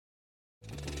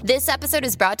This episode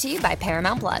is brought to you by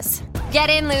Paramount Plus.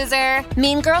 Get in, loser!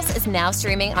 Mean Girls is now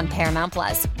streaming on Paramount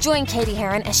Plus. Join Katie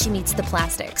Heron as she meets the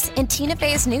plastics in Tina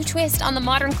Fey's new twist on the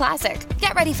modern classic.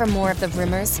 Get ready for more of the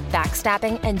rumors,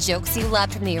 backstabbing, and jokes you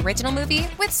loved from the original movie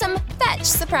with some fetch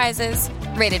surprises.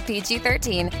 Rated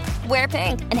PG-13. Wear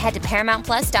pink and head to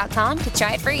ParamountPlus.com to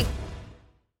try it free.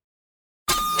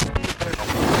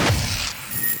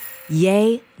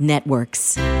 Yay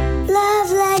Networks. Love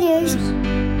letters.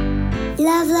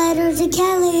 Love letters to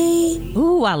Kelly.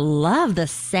 Ooh, I love the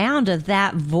sound of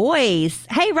that voice.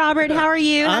 Hey, Robert, how are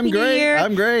you? I'm Happy New great. Year.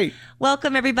 I'm great.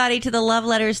 Welcome, everybody, to the Love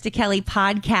Letters to Kelly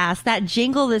podcast. That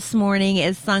jingle this morning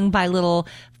is sung by little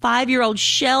 5-year-old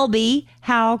Shelby.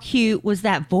 How cute was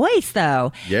that voice,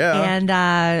 though? Yeah. And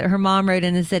her mom wrote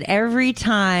in and said, every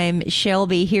time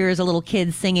Shelby hears a little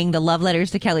kid singing the Love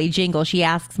Letters to Kelly jingle, she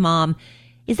asks Mom,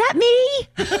 is that me?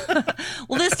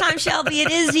 Well, this time, Shelby,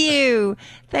 it is you.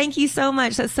 Thank you so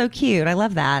much. That's so cute. I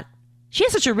love that. She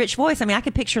has such a rich voice. I mean, I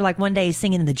could picture like one day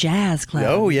singing in the jazz club.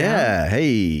 Oh, You yeah. know?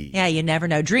 Hey. Yeah, you never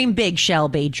know. Dream big,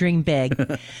 Shelby. Dream big.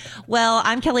 Well,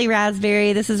 I'm Kelly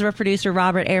Raspberry. This is our producer,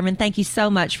 Robert Ehrman. Thank you so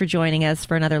much for joining us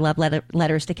for another Love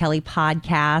Letters to Kelly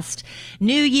podcast.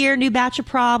 New year, new batch of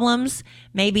problems.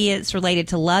 Maybe it's related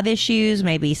to love issues,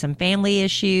 maybe some family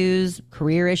issues,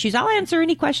 career issues. I'll answer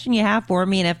any question you have for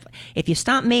me. And if you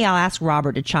stump me, I'll ask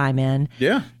Robert to chime in.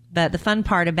 Yeah. But the fun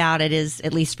part about it is,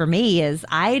 at least for me, is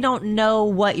I don't know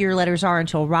what your letters are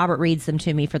until Robert reads them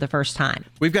to me for the first time.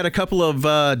 We've got a couple of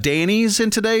Dannys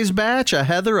in today's batch, a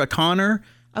Heather, a Connor,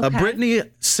 a Okay. Brittany,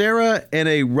 Sarah, and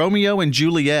a Romeo and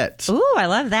Juliet. Ooh, I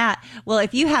love that. Well,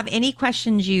 if you have any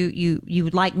questions you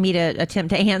would like me to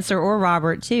attempt to answer, or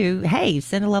Robert too, hey,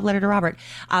 send a love letter to Robert.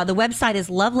 The website is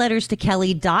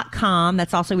loveletterstokelly.com.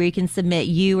 That's also where you can submit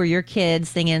you or your kids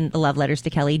singing the Love Letters to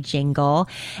Kelly jingle.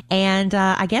 And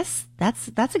I guess that's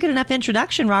a good enough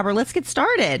introduction, Robert. Let's get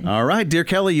started. All right, dear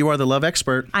Kelly, you are the love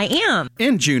expert. I am.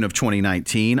 In June of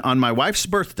 2019, on my wife's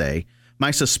birthday, my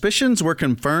suspicions were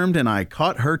confirmed and I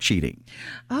caught her cheating.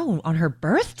 Oh, on her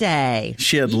birthday.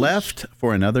 She had left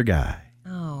for another guy.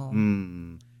 Oh.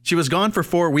 She was gone for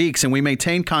 4 weeks and we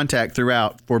maintained contact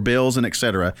throughout for bills and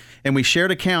etc. And we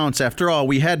shared accounts. After all,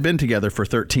 we had been together for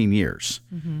 13 years.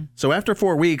 So after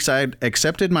 4 weeks, I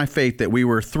accepted my fate that we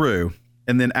were through.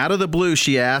 And then out of the blue,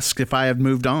 she asked if I had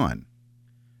moved on.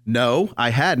 No, I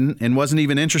hadn't and wasn't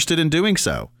even interested in doing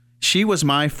so. She was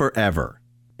my forever.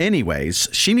 Anyways,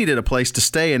 she needed a place to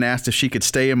stay and asked if she could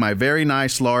stay in my very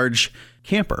nice large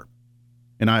camper.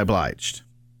 And I obliged.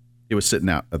 It was sitting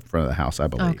out at the front of the house, I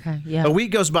believe. Okay, yeah. A week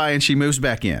goes by and she moves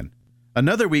back in.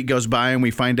 Another week goes by and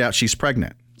we find out she's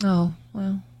pregnant. Oh,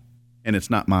 well. And it's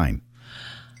not mine.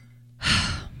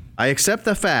 I accept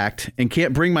the fact and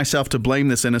can't bring myself to blame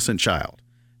this innocent child.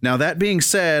 Now, that being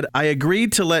said, I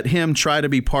agreed to let him try to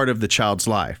be part of the child's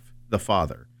life, the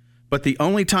father. But the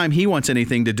only time he wants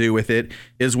anything to do with it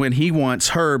is when he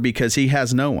wants her because he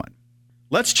has no one.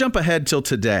 Let's jump ahead till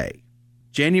today,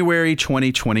 January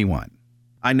 2021.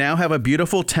 I now have a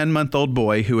beautiful 10-month-old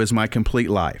boy who is my complete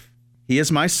life. He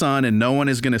is my son and no one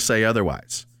is going to say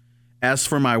otherwise. As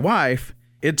for my wife,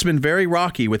 it's been very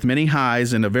rocky with many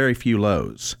highs and a very few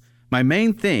lows. My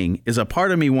main thing is a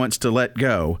part of me wants to let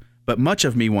go, but much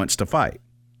of me wants to fight.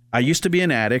 I used to be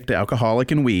an addict, alcoholic,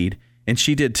 and weed, and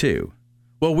she did too.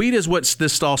 Well, weed is what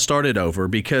this all started over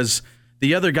because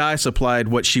the other guy supplied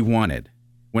what she wanted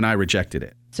when I rejected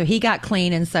it. So he got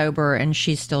clean and sober and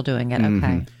she's still doing it.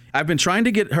 Okay. I've been trying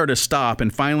to get her to stop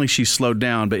and finally she slowed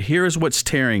down, but here is what's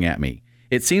tearing at me.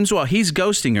 It seems while he's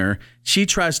ghosting her, she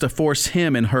tries to force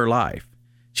him in her life.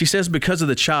 She says because of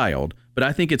the child, but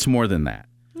I think it's more than that.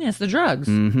 Yeah, it's the drugs.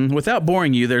 Without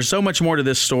boring you, there's so much more to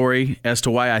this story as to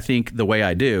why I think the way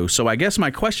I do. So I guess my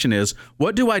question is,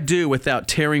 what do I do without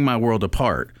tearing my world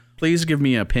apart? Please give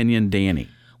me an opinion, Danny.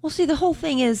 Well, see, the whole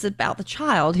thing is about the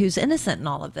child who's innocent in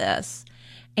all of this.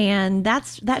 And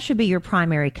that should be your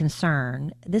primary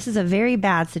concern. This is a very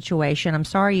bad situation. I'm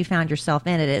sorry you found yourself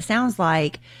in it. It sounds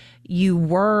like you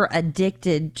were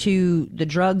addicted to the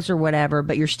drugs or whatever,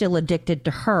 but you're still addicted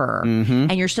to her.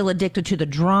 And you're still addicted to the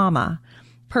drama.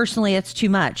 Personally, it's too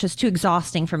much. It's too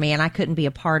exhausting for me, and I couldn't be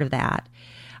a part of that.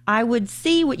 I would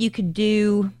see what you could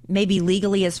do maybe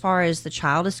legally as far as the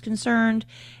child is concerned.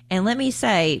 And let me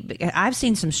say, I've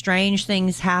seen some strange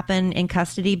things happen in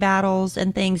custody battles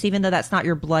and things, even though that's not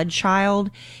your blood child.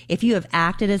 If you have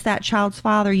acted as that child's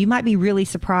father, you might be really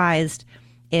surprised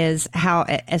as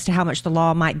to how much the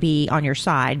law might be on your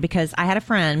side. Because I had a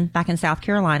friend back in South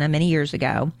Carolina many years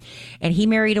ago, and he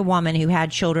married a woman who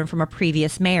had children from a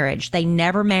previous marriage. They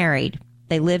never married.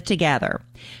 They lived together.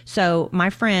 So my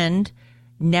friend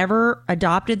never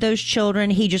adopted those children.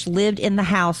 He just lived in the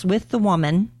house with the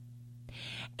woman.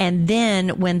 And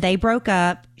then when they broke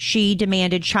up, she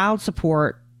demanded child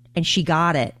support and she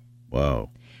got it. Whoa.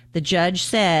 The judge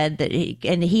said that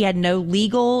he had no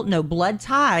blood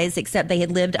ties, except they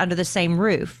had lived under the same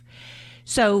roof.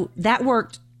 So that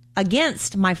worked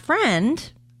against my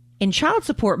friend in child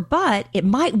support, but it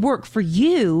might work for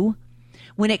you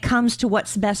when it comes to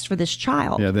what's best for this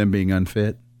child. Yeah, them being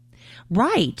unfit.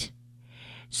 Right.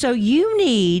 So you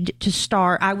need to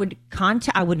start. I would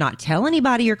not tell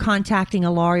anybody you're contacting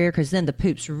a lawyer, because then the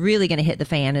poop's really going to hit the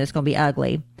fan and it's going to be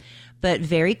ugly. But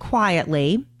very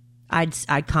quietly,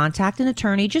 I'd contact an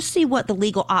attorney, just see what the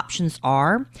legal options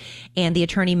are. And the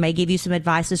attorney may give you some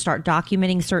advice to start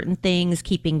documenting certain things,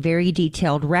 keeping very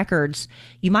detailed records.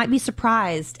 You might be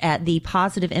surprised at the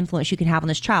positive influence you can have on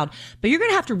this child. But you're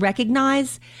going to have to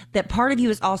recognize that part of you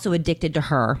is also addicted to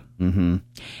her. Mm-hmm.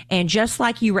 And just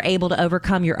like you were able to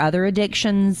overcome your other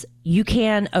addictions, you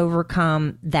can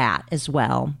overcome that as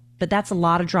well. But that's a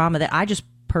lot of drama that I just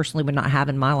personally would not have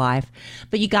in my life.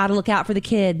 But you got to look out for the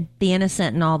kid, the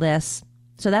innocent, and all this.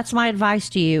 So that's my advice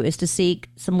to you, is to seek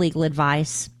some legal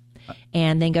advice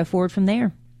and then go forward from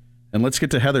there. And let's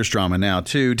get to Heather's drama now,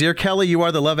 too. Dear Kelly, you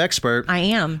are the love expert. I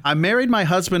am. I married my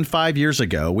husband 5 years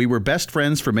ago. We were best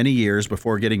friends for many years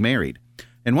before getting married.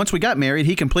 And once we got married,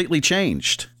 he completely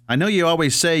changed. I know you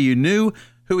always say you knew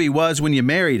who he was when you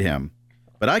married him,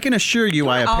 but I can assure you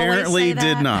I apparently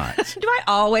did not. Do I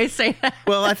always say that?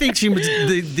 Well, I think she was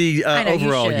the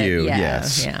overall you. Yeah,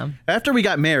 yes. Yeah. After we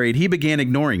got married, he began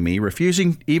ignoring me,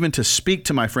 refusing even to speak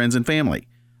to my friends and family.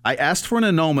 I asked for an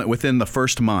annulment within the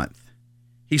first month.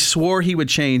 He swore he would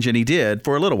change, and he did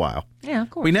for a little while. Yeah,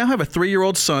 of course. We now have a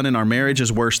 3-year-old son, and our marriage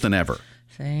is worse than ever.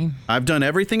 See? I've done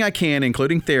everything I can,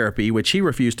 including therapy, which he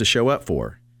refused to show up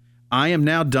for. I am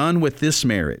now done with this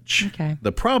marriage. Okay.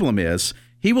 The problem is,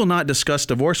 he will not discuss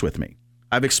divorce with me.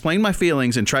 I've explained my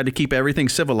feelings and tried to keep everything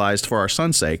civilized for our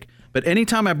son's sake, but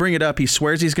anytime I bring it up, he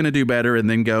swears he's going to do better and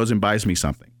then goes and buys me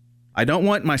something. I don't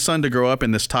want my son to grow up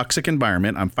in this toxic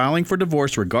environment. I'm filing for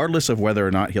divorce regardless of whether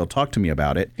or not he'll talk to me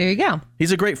about it. There you go.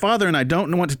 He's a great father, and I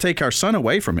don't want to take our son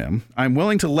away from him. I'm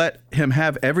willing to let him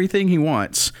have everything he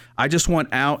wants. I just want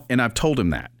out, and I've told him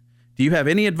that. Do you have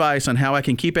any advice on how I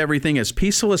can keep everything as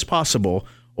peaceful as possible,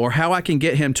 or how I can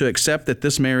get him to accept that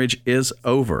this marriage is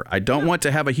over? I don't want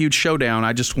to have a huge showdown.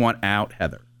 I just want out,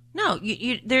 Heather. No,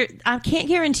 I can't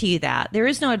guarantee you that. There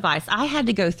is no advice. I had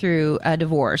to go through a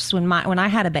divorce when I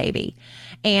had a baby,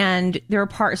 and there were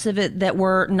parts of it that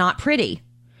were not pretty.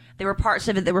 There were parts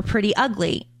of it that were pretty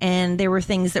ugly, and there were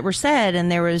things that were said,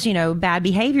 and there was, bad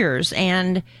behaviors.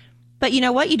 But you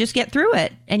know what? You just get through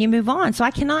it and you move on. So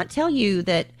I cannot tell you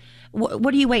that.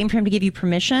 What are you waiting for him to give you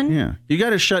permission? Yeah. You got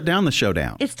to shut down the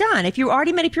showdown. It's done. If you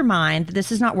already made up your mind that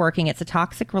this is not working, it's a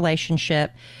toxic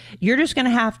relationship, you're just going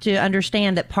to have to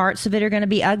understand that parts of it are going to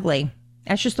be ugly.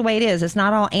 That's just the way it is. It's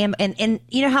not all and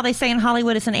you know how they say in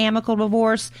Hollywood it's an amicable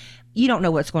divorce? You don't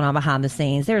know what's going on behind the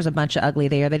scenes. There's a bunch of ugly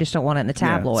there. They just don't want it in the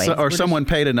tabloids. Yeah. Someone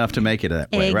paid enough to make it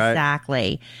that way, right?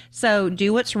 Exactly. So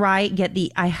do what's right.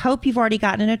 I hope you've already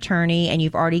gotten an attorney and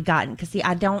you've already gotten, because see,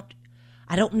 I don't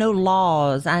know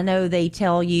laws. I know they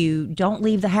tell you don't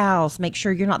leave the house. Make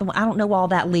sure you're not the one. I don't know all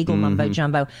that legal mumbo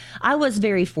jumbo. I was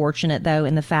very fortunate, though,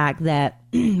 in the fact that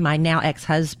my now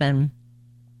ex-husband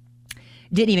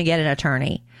didn't even get an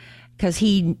attorney, because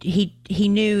he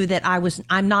knew that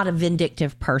I'm not a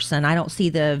vindictive person. I don't see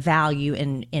the value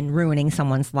in ruining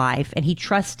someone's life. And he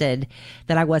trusted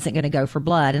that I wasn't going to go for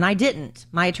blood. And I didn't.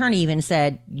 My attorney even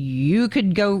said, you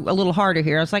could go a little harder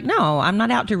here. I was like, no, I'm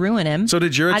not out to ruin him. So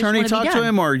did your attorney talk to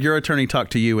him, or your attorney talk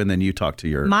to you and then you talk to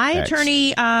your ex?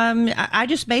 Attorney, I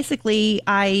just basically,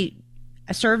 I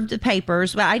served the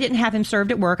papers, but I didn't have him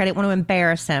served at work. I didn't want to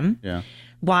embarrass him. Yeah.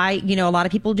 Why, a lot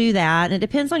of people do that. And it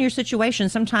depends on your situation.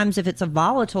 Sometimes if it's a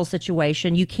volatile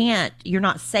situation, you're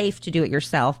not safe to do it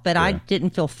yourself. But yeah. I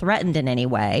didn't feel threatened in any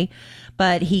way.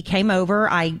 But he came over.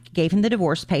 I gave him the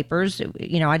divorce papers.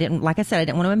 I didn't want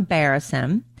to embarrass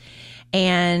him.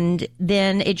 And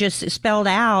then it just spelled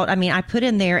out. I mean, I put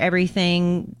in there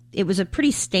everything. It was a pretty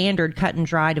standard cut and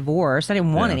dry divorce. I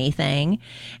didn't want anything.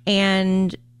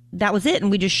 And that was it.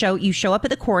 And you show up at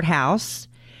the courthouse.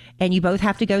 And you both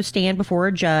have to go stand before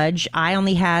a judge. I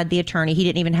only had the attorney. He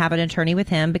didn't even have an attorney with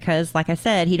him because, like I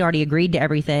said, he'd already agreed to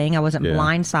everything. I wasn't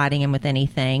blindsiding him with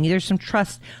anything. There's some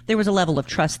trust. There was a level of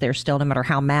trust there still, no matter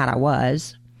how mad I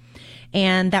was.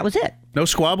 And that was it. No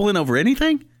squabbling over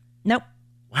anything? Nope.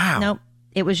 Wow. Nope.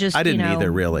 It was just, I didn't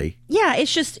either, really. Yeah,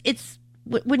 it's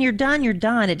when you're done, you're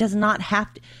done. It does not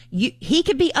have to. He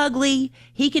could be ugly.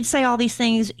 He could say all these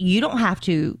things. You don't have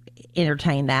to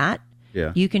entertain that.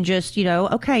 Yeah. You can just,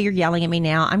 okay, you're yelling at me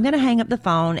now. I'm going to hang up the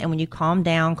phone. And when you calm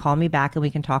down, call me back and we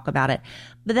can talk about it.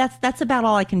 But that's about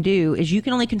all I can do. Is you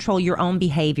can only control your own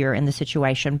behavior in the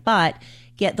situation, but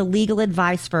get the legal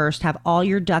advice first, have all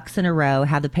your ducks in a row,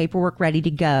 have the paperwork ready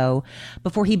to go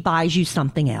before he buys you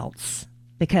something else.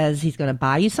 Because he's going to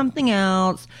buy you something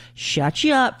else, shut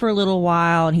you up for a little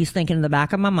while, and he's thinking in the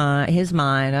back of his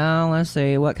mind, oh, let's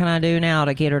see, what can I do now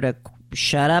to get her to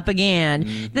shut up again?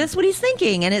 Mm-hmm. That's what he's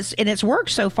thinking, and it's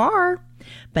worked so far,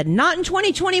 but not in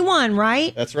 2021,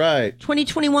 right? That's right.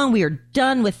 2021, we are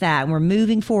done with that, and we're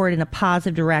moving forward in a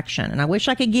positive direction. And I wish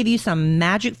I could give you some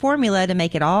magic formula to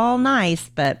make it all nice,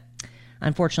 but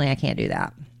unfortunately, I can't do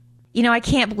that. I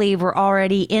can't believe we're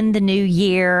already in the new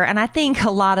year. And I think a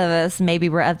lot of us maybe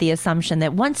were of the assumption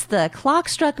that once the clock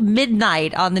struck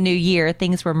midnight on the new year,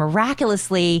 things were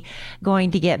miraculously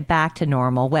going to get back to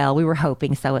normal. Well, we were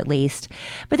hoping so at least.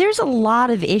 But there's a lot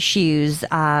of issues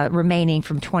remaining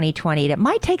from 2020 that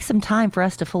might take some time for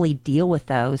us to fully deal with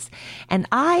those. And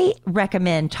I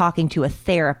recommend talking to a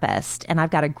therapist. And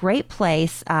I've got a great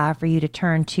place for you to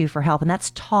turn to for help, and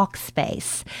that's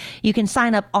Talkspace. You can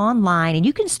sign up online and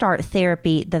you can start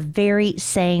therapy the very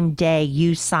same day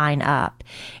you sign up.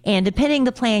 And depending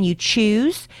the plan you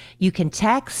choose, you can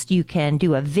text, you can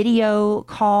do a video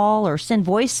call or send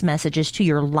voice messages to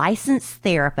your licensed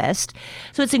therapist.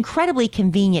 So it's incredibly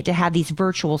convenient to have these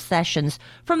virtual sessions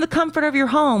from the comfort of your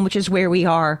home, which is where we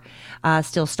are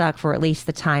still stuck for at least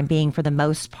the time being for the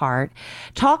most part.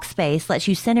 Talkspace lets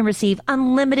you send and receive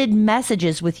unlimited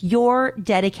messages with your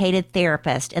dedicated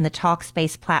therapist in the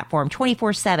Talkspace platform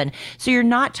 24/7. So you're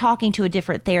not talking to a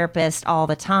different therapist all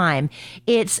the time.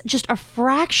 It's just a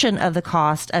fraction of the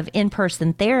cost of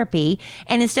in-person therapy.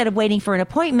 And instead of waiting for an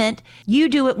appointment, you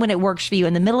do it when it works for you.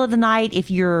 In the middle of the night, if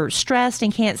you're stressed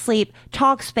and can't sleep,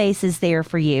 Talkspace is there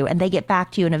for you. And they get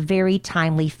back to you in a very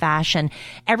timely fashion.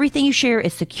 Everything you share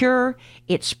is secure.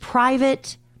 It's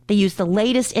private. They use the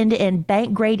latest end-to-end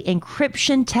bank-grade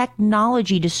encryption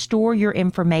technology to store your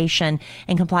information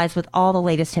and complies with all the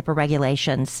latest HIPAA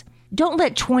regulations. Don't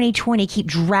let 2020 keep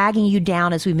dragging you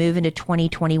down as we move into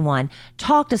 2021.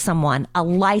 Talk to someone, a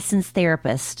licensed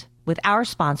therapist, with our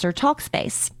sponsor,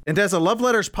 Talkspace. And as a Love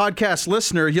Letters podcast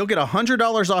listener, you'll get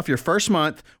 $100 off your first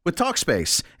month with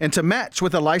Talkspace. And to match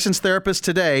with a licensed therapist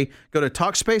today, go to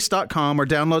Talkspace.com or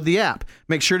download the app.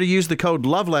 Make sure to use the code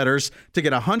LOVELETTERS to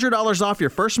get $100 off your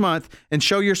first month and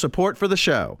show your support for the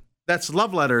show. That's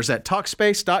Love Letters at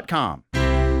Talkspace.com.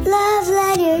 Love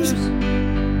letters.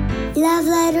 Love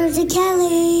letters to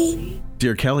Kelly.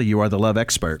 Dear Kelly, you are the love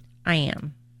expert. I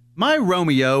am. My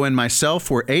Romeo and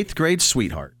myself were 8th grade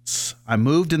sweethearts. I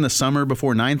moved in the summer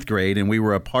before 9th grade, and we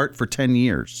were apart for 10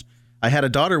 years. I had a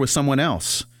daughter with someone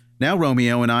else. Now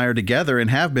Romeo and I are together and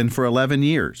have been for 11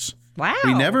 years. Wow.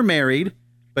 We never married,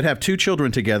 but have 2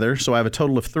 children together, so I have a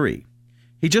total of 3.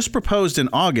 He just proposed in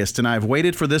August, and I've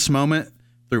waited for this moment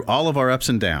through all of our ups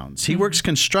and downs. He works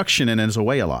construction and is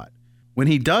away a lot. When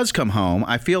he does come home,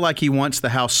 I feel like he wants the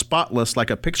house spotless like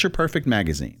a picture-perfect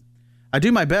magazine. I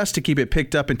do my best to keep it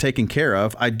picked up and taken care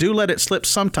of. I do let it slip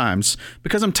sometimes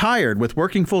because I'm tired with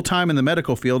working full-time in the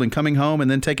medical field and coming home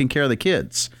and then taking care of the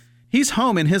kids. He's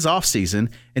home in his off-season,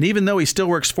 and even though he still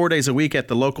works 4 days a week at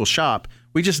the local shop,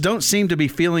 we just don't seem to be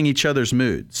feeling each other's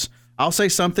moods. I'll say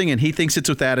something and he thinks it's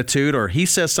with attitude, or he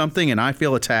says something and I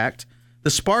feel attacked. The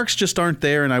sparks just aren't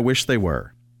there, and I wish they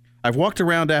were. I've walked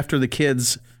around after the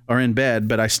kids are in bed,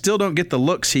 but I still don't get the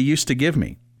looks he used to give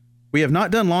me. We have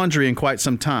not done laundry in quite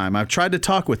some time. I've tried to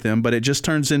talk with him, but it just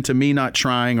turns into me not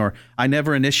trying, or I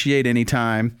never initiate any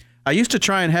time. I used to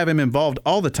try and have him involved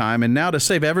all the time, and now to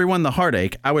save everyone the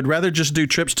heartache, I would rather just do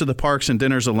trips to the parks and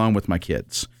dinners alone with my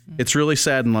kids. It's really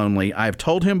sad and lonely. I have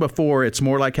told him before it's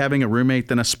more like having a roommate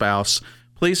than a spouse.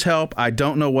 Please help. I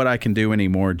don't know what I can do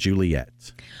anymore.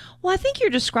 Juliet. Well, I think you're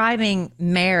describing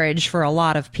marriage for a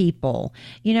lot of people.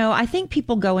 I think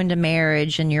people go into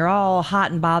marriage and you're all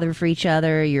hot and bothered for each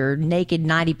other. You're naked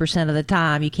 90% of the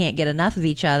time. You can't get enough of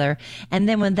each other. And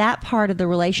then when that part of the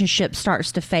relationship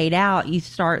starts to fade out, you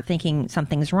start thinking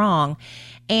something's wrong.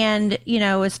 And,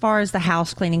 as far as the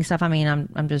house cleaning stuff,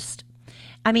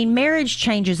 marriage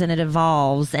changes and it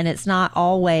evolves, and it's not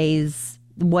always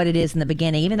what it is in the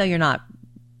beginning. Even though you're not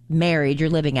married,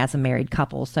 you're living as a married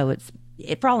couple. So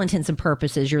for all intents and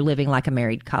purposes, you're living like a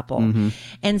married couple. Mm-hmm.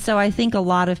 And so I think a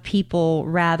lot of people,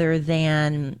 rather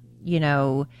than,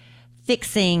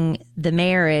 fixing the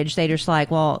marriage, they just like,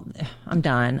 well, I'm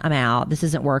done. I'm out. This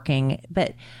isn't working.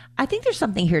 But I think there's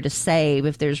something here to save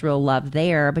if there's real love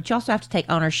there. But you also have to take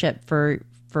ownership for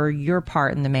your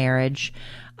part in the marriage.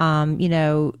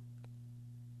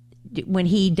 when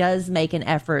he does make an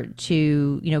effort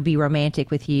to, you know, be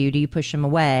romantic with you, do you push him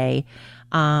away?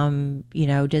 You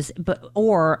know, do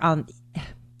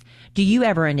you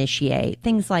ever initiate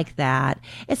things like that?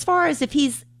 As far as if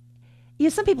he's, you know,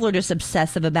 some people are just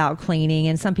obsessive about cleaning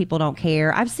and some people don't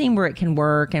care. I've seen where it can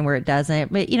work and where it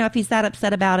doesn't. But, you know, if he's that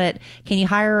upset about it, can you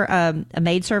hire a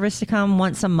maid service to come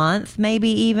once a month, maybe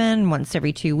even once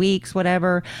every 2 weeks,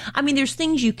 whatever? I mean, there's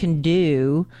things you can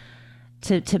do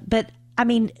but I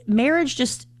mean, marriage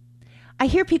just, I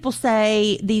hear people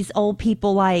say, these old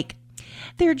people, like,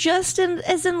 they're just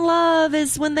as in love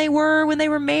as when they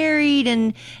were married.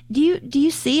 And do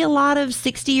you see a lot of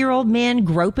 60-year-old men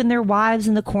groping their wives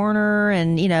in the corner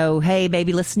and, you know, hey,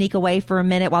 baby, let's sneak away for a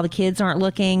minute while the kids aren't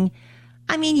looking?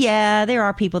 I mean, yeah, there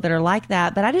are people that are like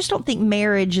that, but I just don't think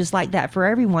marriage is like that for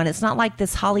everyone. It's not like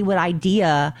this Hollywood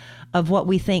idea of what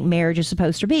we think marriage is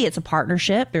supposed to be. It's a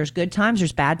partnership. There's good times.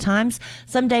 There's bad times.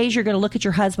 Some days you're going to look at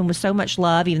your husband with so much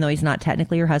love, even though he's not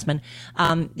technically your husband.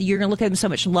 You're going to look at him with so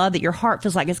much love that your heart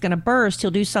feels like it's going to burst.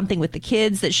 He'll do something with the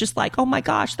kids that's just like, oh my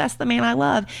gosh, that's the man I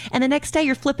love. And the next day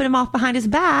you're flipping him off behind his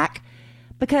back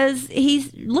because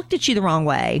he's looked at you the wrong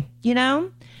way, you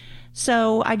know?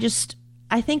 So I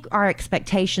think our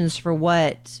expectations for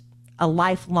what a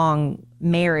lifelong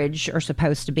marriage are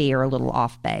supposed to be are a little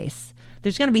off base.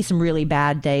 There's going to be some really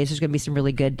bad days. There's going to be some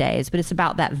really good days, but it's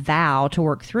about that vow to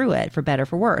work through it for better,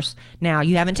 for worse. Now,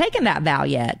 you haven't taken that vow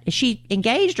yet. Is she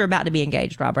engaged or about to be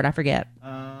engaged, Robert? I forget.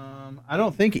 I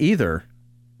don't think either.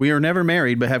 We are never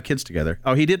married, but have kids together.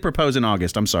 Oh, he did propose in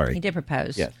August. I'm sorry. He did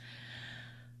propose. Yeah.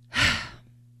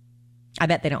 I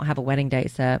bet they don't have a wedding date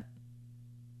set.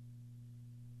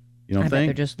 You don't I think? bet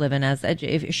they're just living as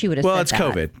if she would have. Well, said it's that.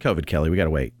 COVID. COVID, Kelly. We got to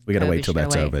wait. We got to wait till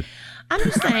that's over. I'm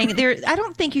just saying, I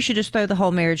don't think you should just throw the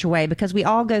whole marriage away because we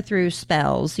all go through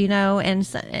spells, you know,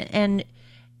 and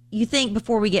you think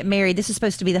before we get married, this is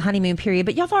supposed to be the honeymoon period,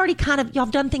 but y'all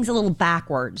have done things a little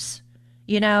backwards.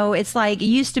 You know, it's like it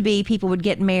used to be people would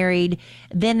get married,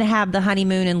 then have the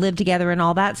honeymoon and live together and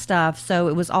all that stuff. So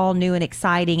it was all new and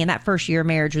exciting. And that first year of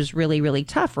marriage was really, really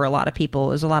tough for a lot of people. It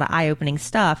was a lot of eye-opening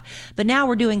stuff. But now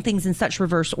we're doing things in such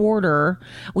reverse order.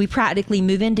 We practically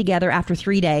move in together after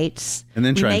 3 dates. And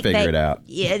then try and figure it out.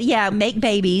 Yeah, make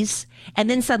babies. And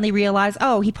then suddenly realize,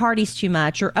 oh, he parties too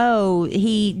much. Or, oh,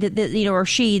 he, you know, or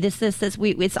she, this.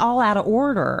 It's all out of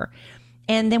order.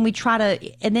 And then we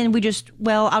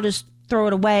I'll just throw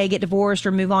it away, get divorced,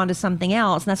 or move on to something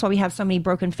else. And that's why we have so many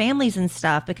broken families and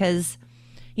stuff, because,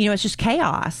 you know, it's just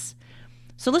chaos.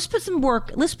 So let's put some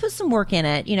work in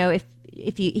it. You know, if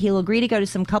he'll agree to go to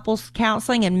some couples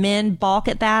counseling, and men balk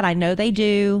at that. I know they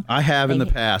do. I have in the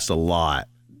past a lot.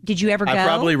 Did you ever go? I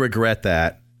probably regret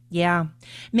that. Yeah.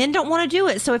 Men don't want to do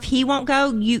it. So if he won't go,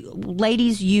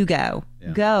 ladies, you go.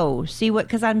 Yeah. Go. See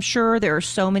because I'm sure there are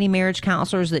so many marriage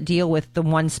counselors that deal with the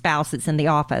one spouse that's in the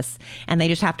office, and they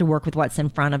just have to work with what's in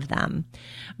front of them.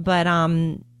 But,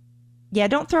 yeah,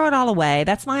 don't throw it all away.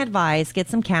 That's my advice. Get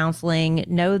some counseling.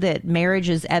 Know that marriage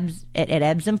it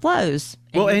ebbs and flows.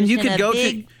 And you could go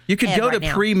to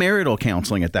premarital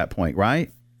counseling at that point,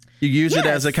 right? You use it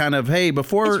as a kind of, hey,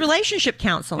 before it's relationship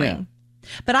counseling. Yeah.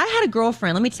 But I had a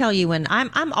girlfriend, let me tell you, and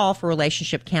I'm all for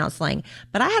relationship counseling,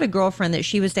 but I had a girlfriend that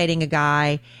she was dating a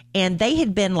guy, and they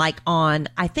had been like on,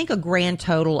 I think, a grand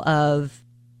total of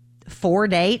 4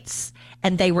 dates,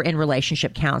 and they were in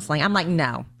relationship counseling. I'm like,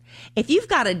 no. If you've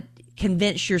got to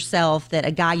convince yourself that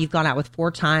a guy you've gone out with 4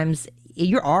 times,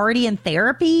 you're already in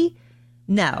therapy,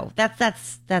 no.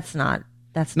 That's not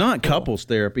cool. Couples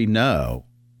therapy, no.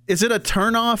 Is it a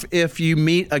turnoff if you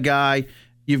meet a guy,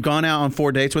 you've gone out on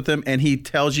 4 dates with him, and he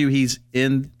tells you he's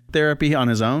in therapy on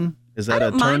his own? Is that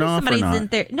a turnoff or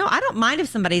not? No, I don't mind if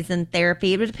somebody's in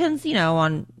therapy. It depends, you know,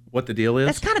 on what the deal is.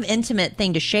 That's kind of intimate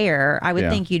thing to share. I would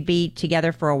think you'd be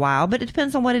together for a while, but it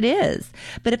depends on what it is.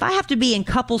 But if I have to be in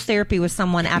couples therapy with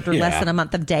someone after less than a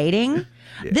month of dating,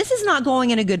 this is not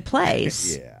going in a a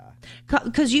place.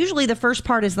 Because usually the first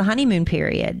part is the honeymoon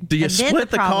period. Do you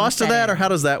split the cost of that, or how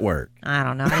does that work? I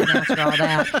don't know. I didn't answer all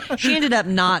that. She ended up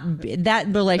that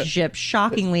relationship,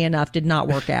 shockingly enough, did not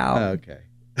work out. Okay.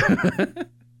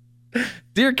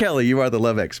 Dear Kelly, you are the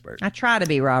love expert. I try to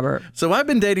be, Robert. So I've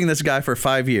been dating this guy for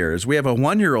 5 years. We have a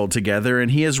 1-year-old together,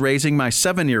 and he is raising my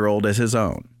 7-year-old as his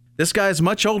own. This guy is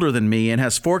much older than me and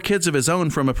has 4 kids of his own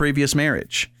from a previous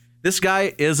marriage. This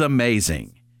guy is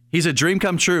amazing. He's a dream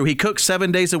come true. He cooks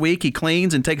 7 days a week. He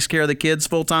cleans and takes care of the kids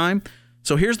full time.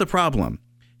 So here's the problem.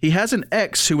 He has an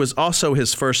ex who was also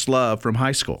his first love from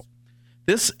high school.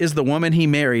 This is the woman he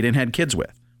married and had kids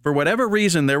with. For whatever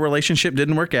reason, their relationship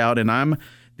didn't work out, and I'm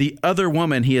the other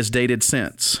woman he has dated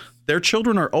since. Their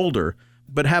children are older,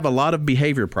 but have a lot of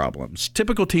behavior problems.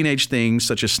 Typical teenage things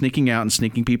such as sneaking out and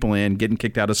sneaking people in, getting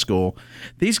kicked out of school.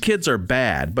 These kids are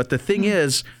bad, but the thing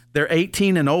is, they're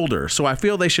 18 and older, so I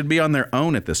feel they should be on their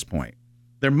own at this point.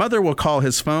 Their mother will call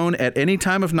his phone at any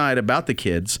time of night about the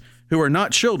kids, who are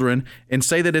not children, and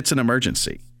say that it's an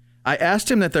emergency. I asked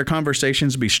him that their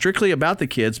conversations be strictly about the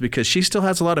kids because she still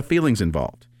has a lot of feelings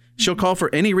involved. She'll call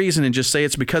for any reason and just say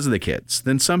it's because of the kids.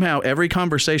 Then somehow every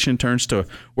conversation turns to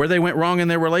where they went wrong in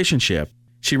their relationship.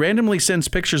 She randomly sends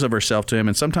pictures of herself to him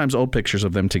and sometimes old pictures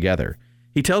of them together.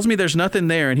 He tells me there's nothing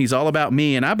there and he's all about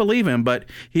me, and I believe him, but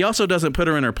he also doesn't put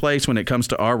her in her place when it comes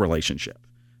to our relationship.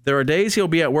 There are days he'll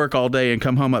be at work all day and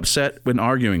come home upset when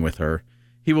arguing with her.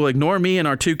 He will ignore me and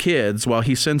our 2 kids while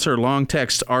he sends her long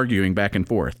texts arguing back and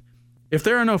forth. If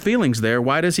there are no feelings there,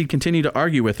 why does he continue to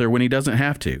argue with her when he doesn't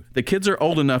have to? The kids are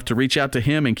old enough to reach out to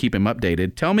him and keep him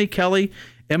updated. Tell me, Kelly,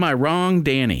 am I wrong,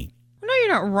 Danny? No, you're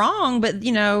not wrong, but,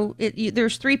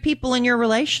 there's 3 people in your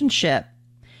relationship,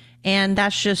 and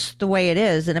that's just the way it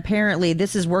is. And apparently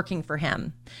this is working for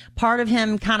him. Part of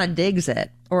him kind of digs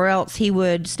it, or else he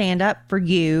would stand up for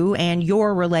you and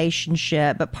your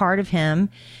relationship, but part of him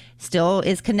still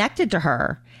is connected to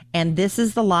her. And this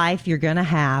is the life you're going to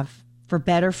have. For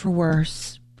better, for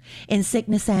worse, in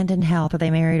sickness and in health. Are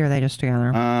they married or are they just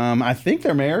together? I think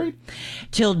they're married.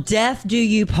 Till death do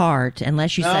you part,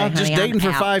 unless you say, honey, just dating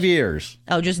for 5 years.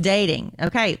 Oh, just dating.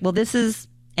 Okay. Well,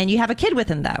 and you have a kid with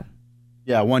him, though.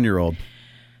 Yeah, 1-year-old.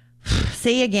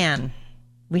 See, again,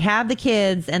 we have the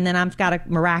kids, and then I've got to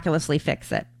miraculously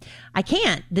fix it. I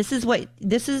can't. This is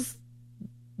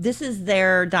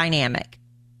their dynamic.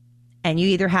 And you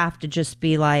either have to just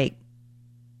be like,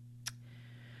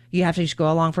 you have to just go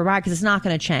along for a ride because it's not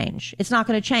going to change. It's not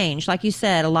going to change. Like you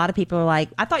said, a lot of people are like,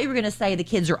 I thought you were going to say the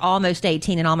kids are almost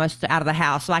 18 and almost out of the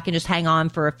house, so I can just hang on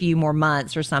for a few more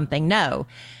months or something. No.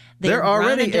 They're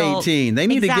already 18. They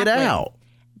need to get out.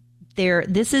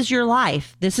 This is your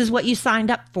life. This is what you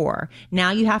signed up for.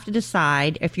 Now you have to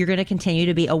decide if you're going to continue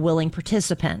to be a willing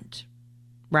participant,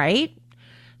 right?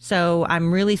 So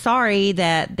I'm really sorry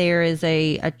that there is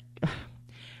I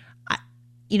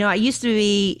used to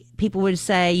be, people would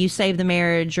say you save the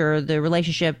marriage or the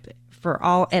relationship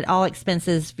at all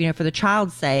expenses, for the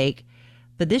child's sake.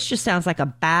 But this just sounds like a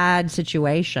bad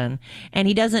situation. And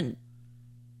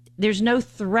there's no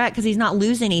threat because he's not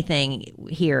losing anything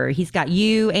here. He's got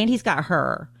you and he's got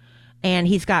her. And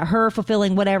he's got her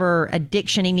fulfilling whatever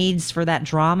addiction he needs for that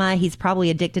drama. He's probably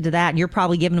addicted to that. And you're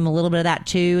probably giving him a little bit of that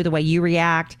too, the way you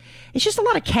react. It's just a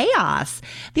lot of chaos.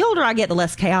 The older I get, the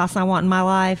less chaos I want in my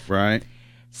life. Right.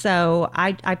 So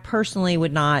I personally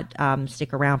would not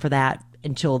stick around for that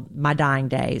until my dying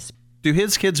days. Do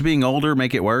his kids being older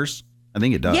make it worse? I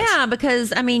think it does. Yeah,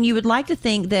 because, you would like to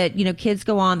think that, kids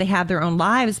go on, they have their own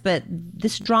lives, but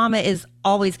this drama is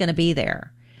always going to be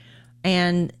there.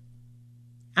 And,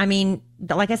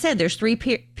 like I said, there's 3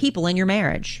 people in your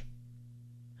marriage.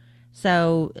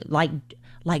 So, like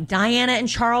Diana and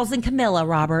Charles and Camilla,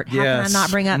 Robert, how can I not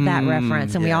bring up that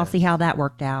reference? And we all see how that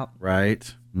worked out.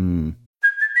 Right.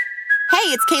 Hey,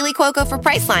 it's Kaylee Cuoco for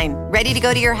Priceline. Ready to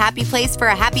go to your happy place for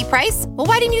a happy price? Well,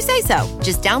 why didn't you say so?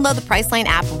 Just download the Priceline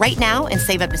app right now and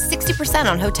save up to 60%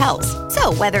 on hotels.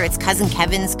 So whether it's Cousin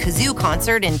Kevin's Kazoo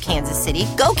Concert in Kansas City,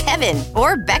 go Kevin,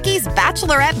 or Becky's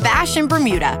Bachelorette Bash in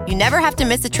Bermuda, you never have to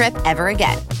miss a trip ever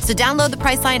again. So download the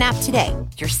Priceline app today.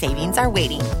 Your savings are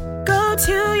waiting. Go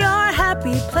to your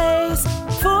happy place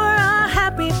for a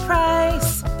happy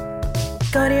price.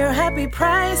 Go to your happy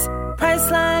price,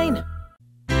 Priceline.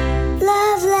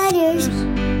 Love letters.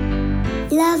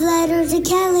 Love letters to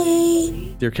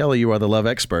Kelly. Dear Kelly, you are the love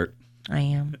expert. I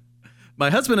am. My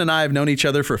husband and I have known each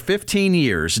other for 15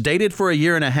 years, dated for a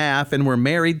year and a half, and were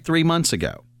married 3 months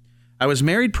ago. I was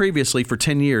married previously for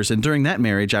 10 years, and during that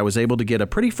marriage, I was able to get a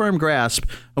pretty firm grasp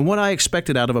on what I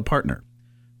expected out of a partner.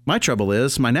 My trouble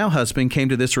is, my now husband came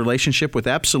to this relationship with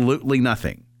absolutely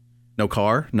nothing. No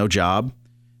car, no job,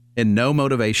 and no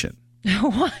motivation.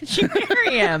 Why'd you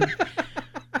marry him?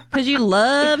 Because you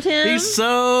loved him? He's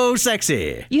so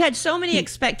sexy. You had so many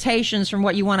expectations from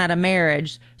what you want out of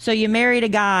marriage, so you married a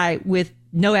guy with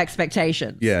no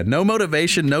expectations. Yeah, no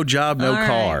motivation, no job, no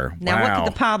car. Now, what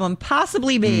could the problem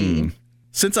possibly be?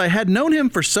 Since I had known him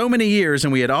for so many years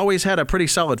and we had always had a pretty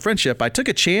solid friendship, I took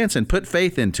a chance and put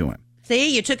faith into him.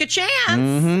 See, you took a chance,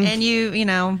 and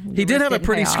He did have a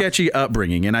pretty sketchy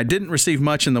upbringing, and I didn't receive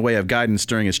much in the way of guidance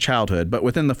during his childhood, but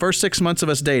within the first 6 months of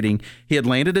us dating, he had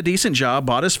landed a decent job,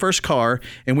 bought his first car,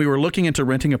 and we were looking into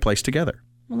renting a place together.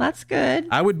 Well, that's good.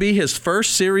 I would be his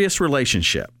first serious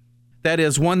relationship. That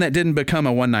is, one that didn't become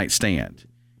a one-night stand.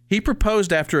 He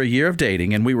proposed after a year of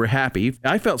dating, and we were happy.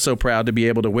 I felt so proud to be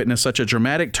able to witness such a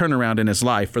dramatic turnaround in his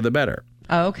life for the better.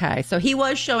 Okay. So he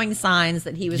was showing signs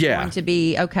that he was Yeah. going to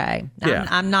be okay. Yeah.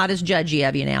 I'm not as judgy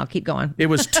of you now. Keep going. It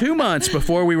was 2 months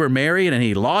before we were married, and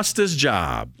he lost his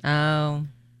job. Oh.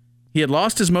 He had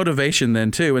lost his motivation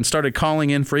then, too, and started calling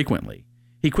in frequently.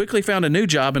 He quickly found a new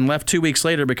job and left 2 weeks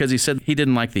later because he said he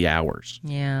didn't like the hours.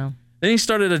 Yeah. Then he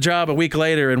started a job a week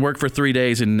later and worked for 3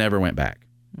 days and never went back.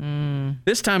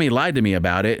 This time he lied to me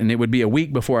about it, and it would be a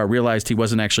week before I realized he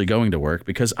wasn't actually going to work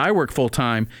because I work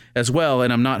full-time as well,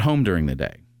 and I'm not home during the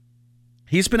day.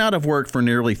 He's been out of work for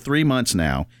nearly 3 months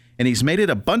now, and he's made it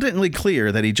abundantly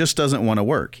clear that he just doesn't want to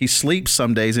work. He sleeps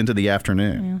some days into the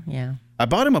afternoon. Yeah. I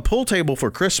bought him a pool table for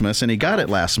Christmas, and he got it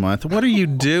last month. What are you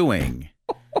doing?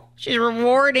 She's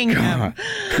rewarding him.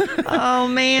 Oh,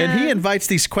 man. And he invites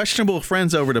these questionable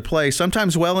friends over to play,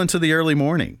 sometimes well into the early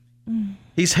morning.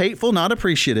 He's hateful, not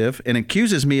appreciative, and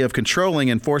accuses me of controlling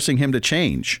and forcing him to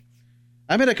change.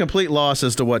 I'm at a complete loss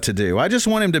as to what to do. I just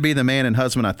want him to be the man and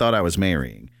husband I thought I was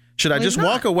marrying. Should I just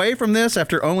walk away from this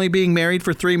after only being married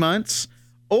for 3 months?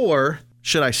 Or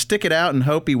should I stick it out and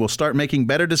hope he will start making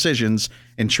better decisions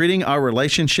and treating our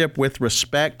relationship with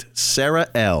respect? Sarah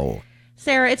L.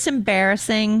 Sarah, it's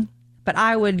embarrassing, but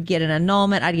I would get an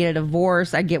annulment. I'd get a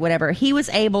divorce. I'd get whatever. He was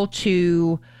able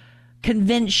to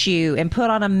convince you and put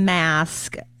on a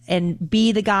mask and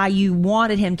be the guy you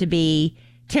wanted him to be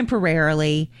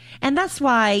temporarily. And that's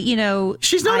why,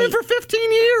 She's known him for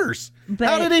 15 years.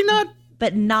 How did he not?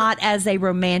 But not as a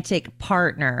romantic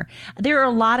partner. There are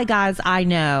a lot of guys I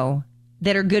know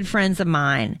that are good friends of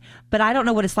mine, but I don't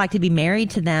know what it's like to be married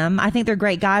to them. I think they're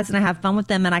great guys and I have fun with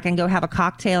them and I can go have a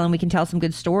cocktail and we can tell some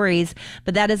good stories,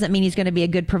 but that doesn't mean he's going to be a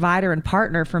good provider and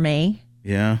partner for me.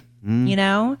 Yeah.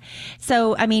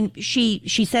 So I mean, she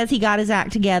says he got his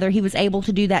act together. He was able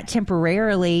to do that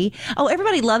temporarily. Oh,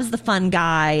 everybody loves the fun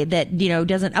guy that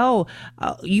doesn't.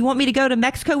 You want me to go to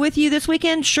Mexico with you this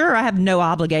weekend? Sure, I have no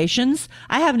obligations.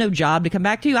 I have no job to come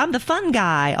back to. I'm the fun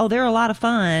guy. Oh, they're a lot of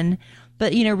fun,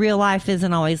 but real life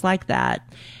isn't always like that.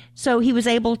 So he was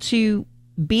able to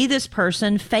be this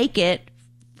person, fake it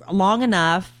long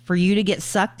enough for you to get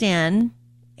sucked in.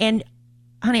 And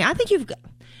honey, I think you've got.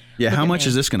 Yeah, how much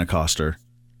is this going to cost her?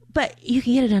 But you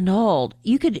can get it annulled.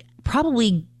 You could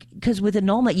probably, because with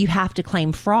annulment, you have to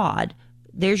claim fraud.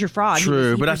 There's your fraud.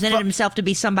 True, he presented himself to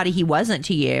be somebody he wasn't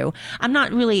to you. I'm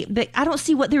not really, but I don't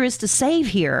see what there is to save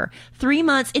here. 3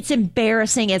 months, it's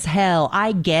embarrassing as hell.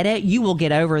 I get it. You will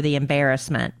get over the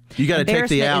embarrassment. You got to take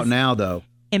the out now, though.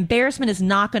 Embarrassment is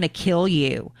not going to kill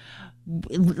you.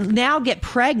 Now get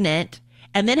pregnant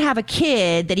and then have a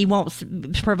kid that he won't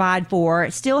provide for,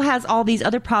 still has all these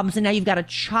other problems, and now you've got a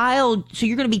child, so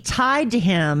you're going to be tied to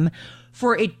him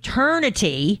for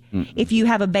eternity. If you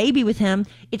have a baby with him.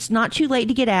 It's not too late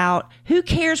to get out. Who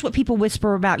cares what people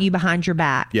whisper about you behind your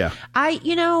back? Yeah. That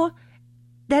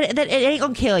it ain't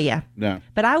gonna kill you. No.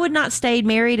 But I would not stay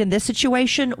married in this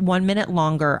situation 1 minute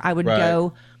longer. I would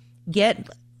go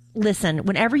listen,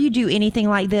 whenever you do anything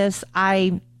like this,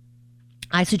 I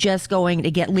suggest going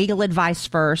to get legal advice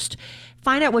first,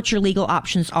 find out what your legal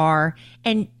options are,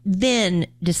 and then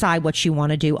decide what you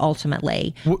want to do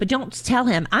ultimately. But don't tell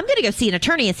him, I'm going to go see an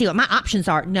attorney and see what my options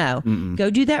are. No, go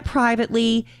do that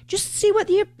privately. Just see what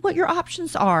your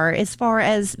options are as far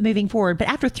as moving forward. But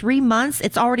after 3 months,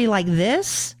 it's already like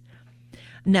this.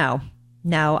 No,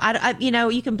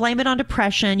 you can blame it on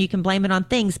depression. You can blame it on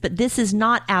things, but this is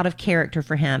not out of character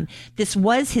for him. This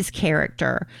was his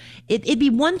character. It'd be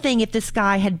one thing if this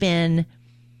guy had been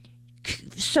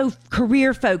so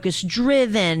career focused,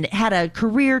 driven, had a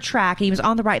career track, and he was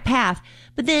on the right path.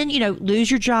 But then,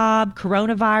 lose your job,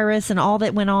 coronavirus and all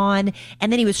that went on.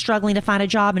 And then he was struggling to find a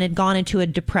job and had gone into a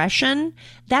depression.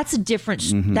 That's a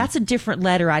different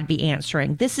letter I'd be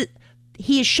answering.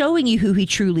 He is showing you who he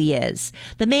truly is.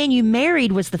 The man you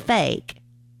married was the fake.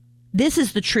 This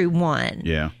is the true one.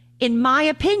 Yeah. In my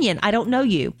opinion, I don't know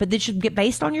you, but this should get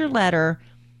based on your letter.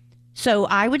 So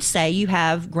I would say you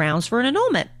have grounds for an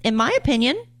annulment. In my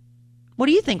opinion. What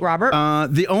do you think, Robert?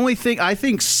 The only thing, I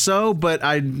think so, but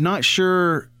I'm not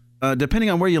sure. Depending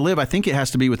on where you live, I think it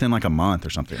has to be within like a month or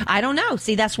something. I don't know.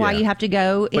 See, that's why you have to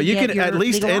go. But you can at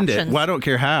least end it. Well, I don't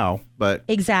care how, but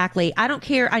exactly. I don't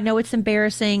care. I know it's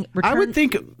embarrassing. I would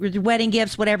think wedding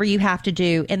gifts, whatever you have to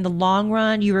do. In the long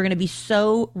run, you are going to be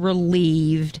so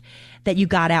relieved that you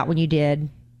got out when you did.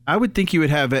 I would think you would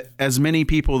have as many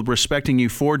people respecting you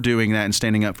for doing that and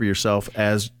standing up for yourself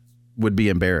as would be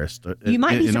embarrassed. You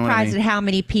might be surprised at how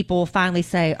many people finally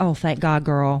say, "Oh, thank God,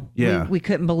 girl. Yeah. We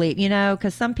couldn't believe,"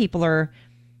 because some people are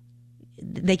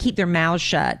they keep their mouths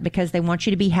shut because they want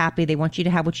you to be happy. They want you to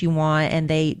have what you want. And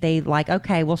they like,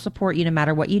 okay, we'll support you no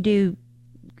matter what you do,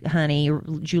 honey.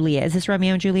 Juliet. Is this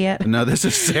Romeo and Juliet? No, this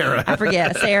is Sarah. I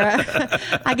forget. Sarah.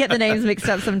 I get the names mixed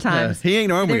up sometimes. He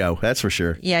ain't Romeo, that's for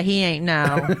sure. Yeah, he ain't.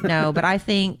 No. But I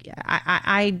think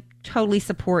I totally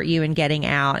support you in getting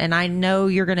out. And I know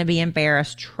you're going to be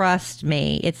embarrassed. Trust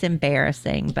me. It's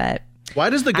embarrassing. But why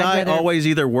does the guy always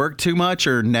either work too much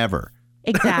or never?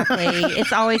 Exactly.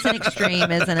 It's always an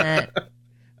extreme, isn't it?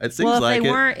 It seems like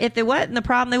if it wasn't the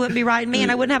problem, they wouldn't be writing me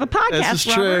and I wouldn't have a podcast. This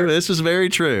is true. This is very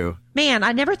true. Man,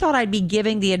 I never thought I'd be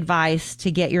giving the advice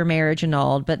to get your marriage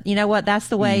annulled, but you know what? That's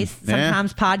the way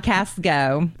sometimes podcasts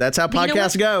go. That's how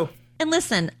podcasts go. And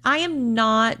listen, I am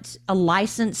not a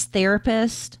licensed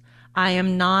therapist. I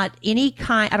am not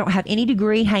I don't have any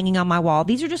degree hanging on my wall.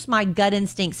 These are just my gut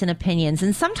instincts and opinions.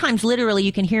 And sometimes literally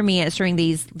you can hear me answering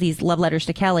these love letters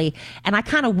to Kelly and I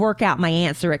kind of work out my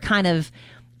answer. It kind of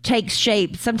takes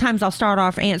shape. Sometimes I'll start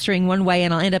off answering one way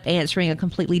and I'll end up answering a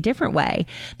completely different way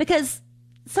because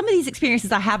some of these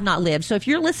experiences I have not lived. So if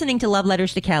you're listening to Love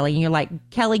Letters to Kelly and you're like,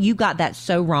 Kelly, you got that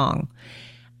so wrong,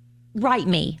 write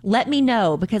me. Let me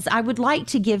know because I would like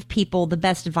to give people the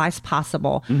best advice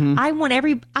possible. Mm-hmm.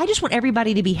 I just want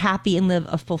everybody to be happy and live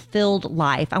a fulfilled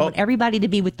life. I want everybody to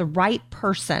be with the right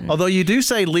person. Although you do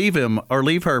say leave him or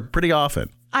leave her pretty often.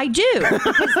 I do,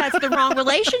 because that's the wrong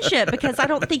relationship, because I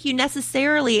don't think you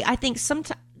necessarily, I think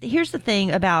sometimes, here's the thing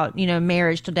about,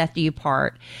 marriage till death do you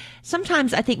part.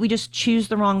 Sometimes I think we just choose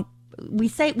the wrong we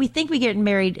think we get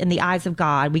married in the eyes of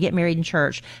God. We get married in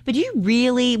church. But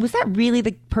was that really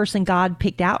the person God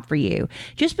picked out for you?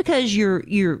 Just because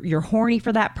you're horny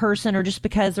for that person or just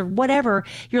because or whatever,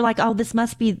 you're like, oh, this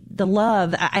must be the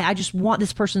love. I just want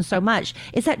this person so much.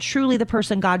 Is that truly the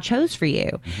person God chose for you?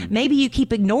 Mm-hmm. Maybe you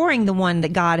keep ignoring the one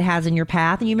that God has in your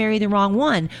path and you marry the wrong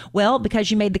one. Well,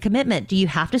 because you made the commitment, do you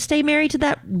have to stay married to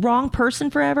that wrong person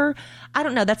forever? I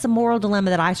don't know. That's a moral dilemma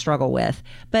that I struggle with.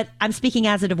 But I'm speaking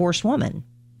as a divorced woman,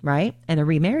 right? And a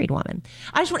remarried woman.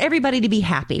 I just want everybody to be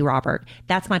happy, Robert.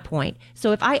 That's my point.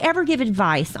 So if I ever give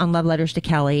advice on Love Letters to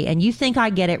Kelly and you think I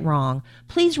get it wrong,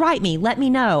 please write me. Let me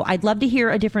know. I'd love to hear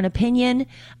a different opinion.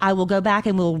 I will go back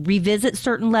and we'll revisit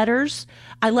certain letters.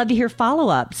 I love to hear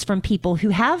follow-ups from people who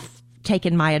have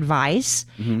taken my advice,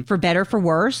 for better, for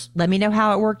worse. Let me know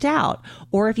how it worked out.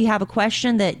 Or if you have a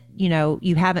question that,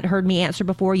 you haven't heard me answer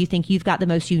before, you think you've got the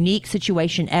most unique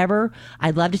situation ever,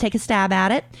 I'd love to take a stab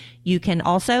at it. You can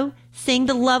also sing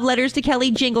the Love Letters to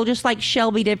Kelly jingle just like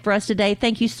Shelby did for us today.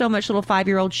 Thank you so much, little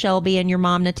 5-year-old Shelby, and your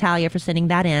mom, Natalia, for sending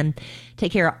that in.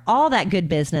 Take care of all that good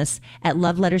business at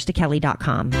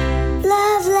loveletterstokelly.com.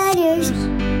 Love letters.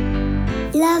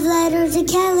 Love letters to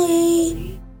Kelly.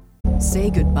 Say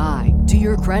goodbye to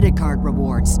your credit card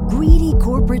rewards. Greedy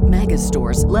corporate mega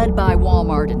stores, led by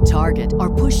Walmart and Target,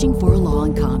 are pushing for a law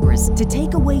in Congress to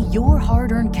take away your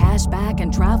hard-earned cash back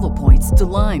and travel points to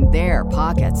line their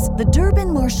pockets. The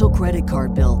Durbin-Marshall credit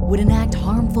card bill would enact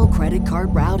harmful credit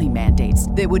card routing mandates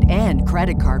that would end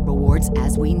credit card rewards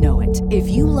as we know it. If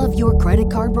you love your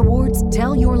credit card rewards,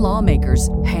 tell your lawmakers,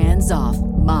 hands off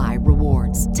my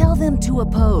rewards. Tell them to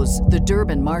oppose the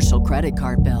Durbin-Marshall credit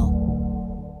card bill.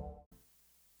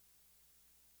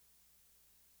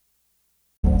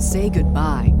 Say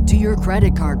goodbye to your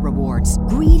credit card rewards.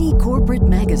 Greedy corporate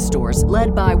mega stores,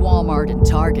 led by Walmart and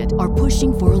Target, are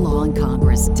pushing for a law in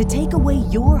Congress to take away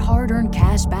your hard-earned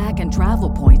cash back and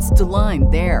travel points to line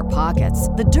their pockets.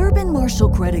 The Durbin-Marshall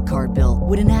credit card bill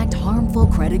would enact harmful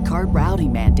credit card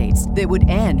routing mandates that would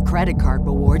end credit card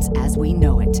rewards as we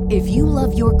know it. If you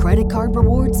love your credit card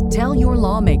rewards, tell your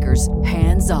lawmakers,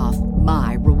 hands off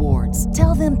my rewards.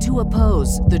 Tell them to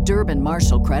oppose the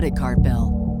Durbin-Marshall credit card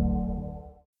bill.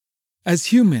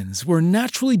 As humans, we're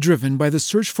naturally driven by the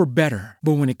search for better.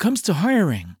 But when it comes to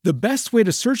hiring, the best way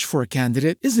to search for a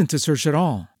candidate isn't to search at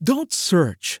all. Don't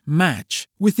search, match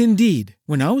with Indeed.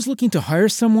 When I was looking to hire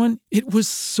someone, it was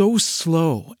so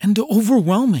slow and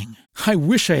overwhelming. I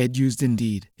wish I had used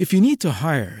Indeed. If you need to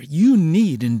hire, you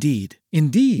need Indeed.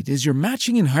 Indeed is your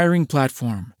matching and hiring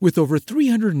platform with over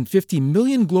 350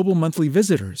 million global monthly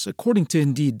visitors, according to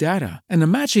Indeed data, and a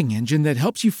matching engine that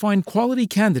helps you find quality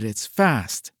candidates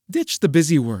fast. Ditch the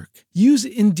busy work. Use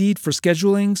Indeed for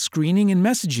scheduling, screening, and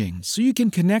messaging so you can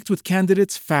connect with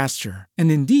candidates faster. And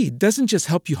Indeed doesn't just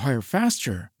help you hire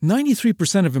faster.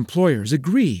 93% of employers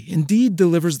agree Indeed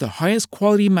delivers the highest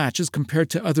quality matches compared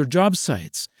to other job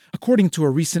sites, according to a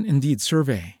recent Indeed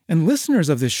survey. And listeners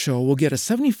of this show will get a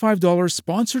 $75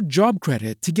 sponsored job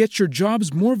credit to get your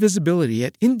jobs more visibility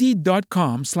at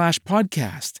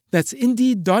Indeed.com/podcast. That's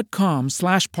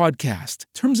Indeed.com/podcast.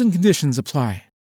 Terms and conditions apply.